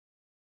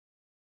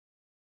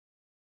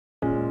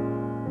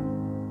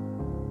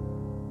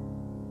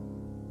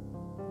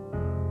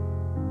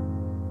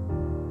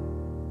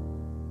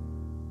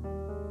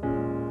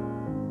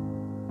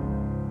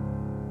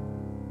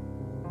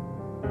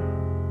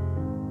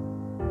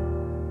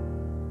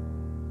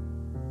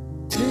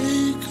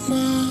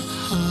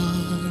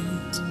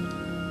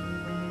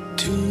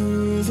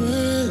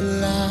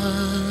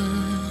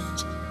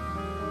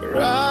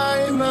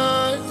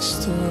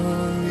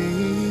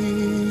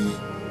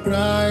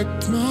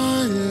wrecked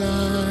my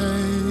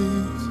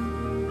life.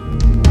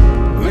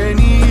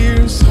 Many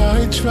years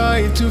I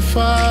tried to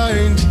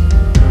find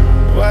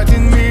what it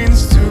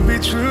means to be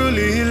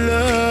truly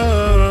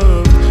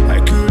loved. I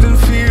couldn't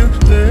feel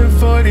the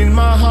void in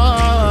my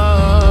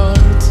heart.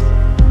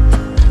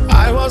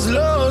 I was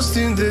lost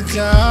in the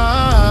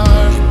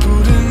dark.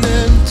 Put an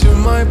end to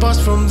my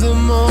past from the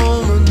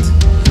moment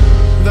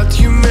that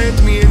you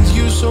met me and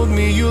you showed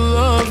me you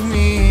love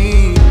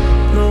me.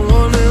 No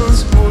one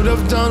else would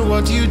have done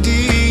what you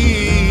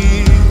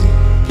did.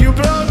 You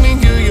brought me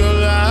to your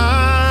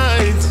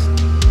light.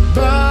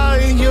 By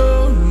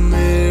your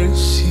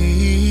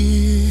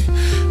mercy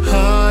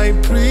I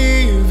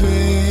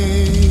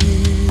prevail.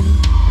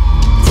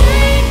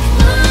 Take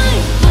my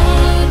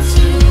heart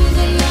to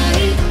the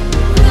light.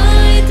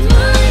 Write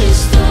my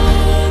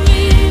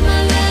story,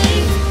 my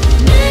life.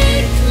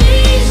 Make me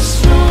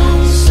strong,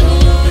 so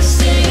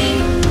stay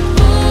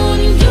on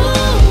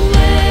your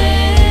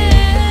way.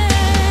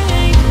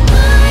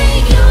 By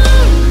your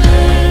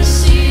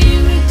mercy,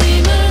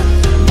 Redeemer.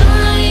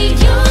 By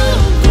your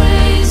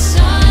grace,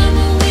 I'm a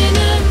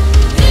winner.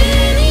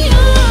 In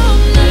your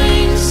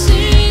name,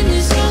 sin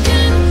is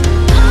broken.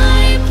 I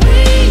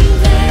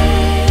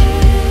prevail.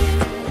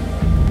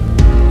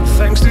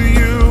 Thanks to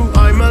you,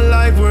 I'm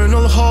alive when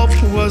all hope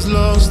was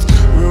lost.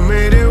 You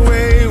made a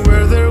way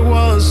where there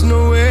was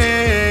no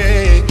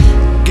way.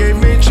 Gave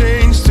me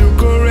change to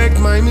correct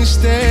my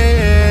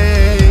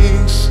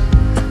mistakes.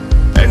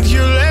 And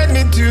you led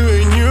me to a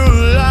new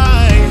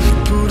life.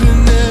 Put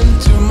an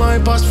end to my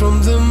past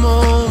from the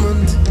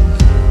moment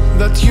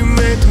that you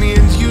met me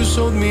and you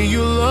showed me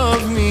you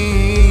love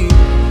me.